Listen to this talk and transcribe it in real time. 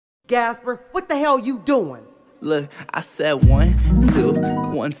Gasper, what the hell you doing? Look, I said 1, 2,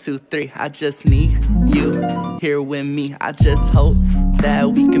 1, 2, 3. I just need you here with me. I just hope that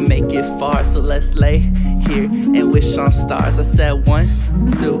we can make it far. So let's lay here and wish on stars. I said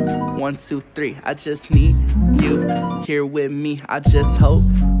 1, 2, 1, 2, 3. I just need you here with me. I just hope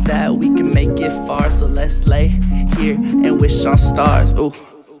that we can make it far. So let's lay here and wish on stars. Ooh.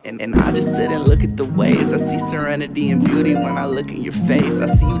 And I just sit and look at the waves. I see serenity and beauty when I look in your face.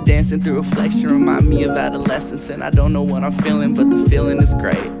 I see you dancing through reflection, remind me of adolescence. And I don't know what I'm feeling, but the feeling is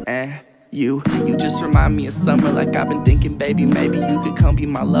great. And you just remind me of summer. Like I've been thinking, baby, maybe you could come be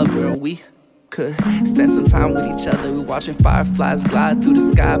my lover. And we could spend some time with each other. We watching fireflies glide through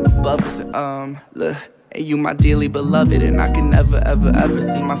the sky above us. And look, and you my dearly beloved. And I can never, ever, ever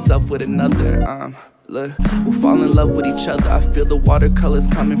see myself with another. Look, we'll fall in love with each other. I feel the watercolors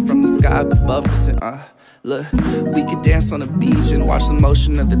coming from the sky above us. And look, we could dance on the beach and watch the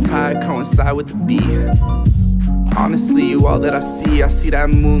motion of the tide coincide with the beat. Honestly, you all that I see that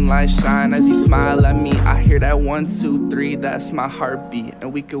moonlight shine as you smile at me. I hear that 1, 2, 3, that's my heartbeat.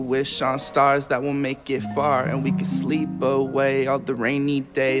 And we could wish on stars that will make it far. And we could sleep away all the rainy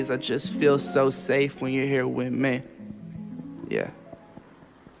days. I just feel so safe when you're here with me. Yeah,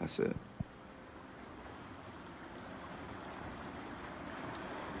 that's it.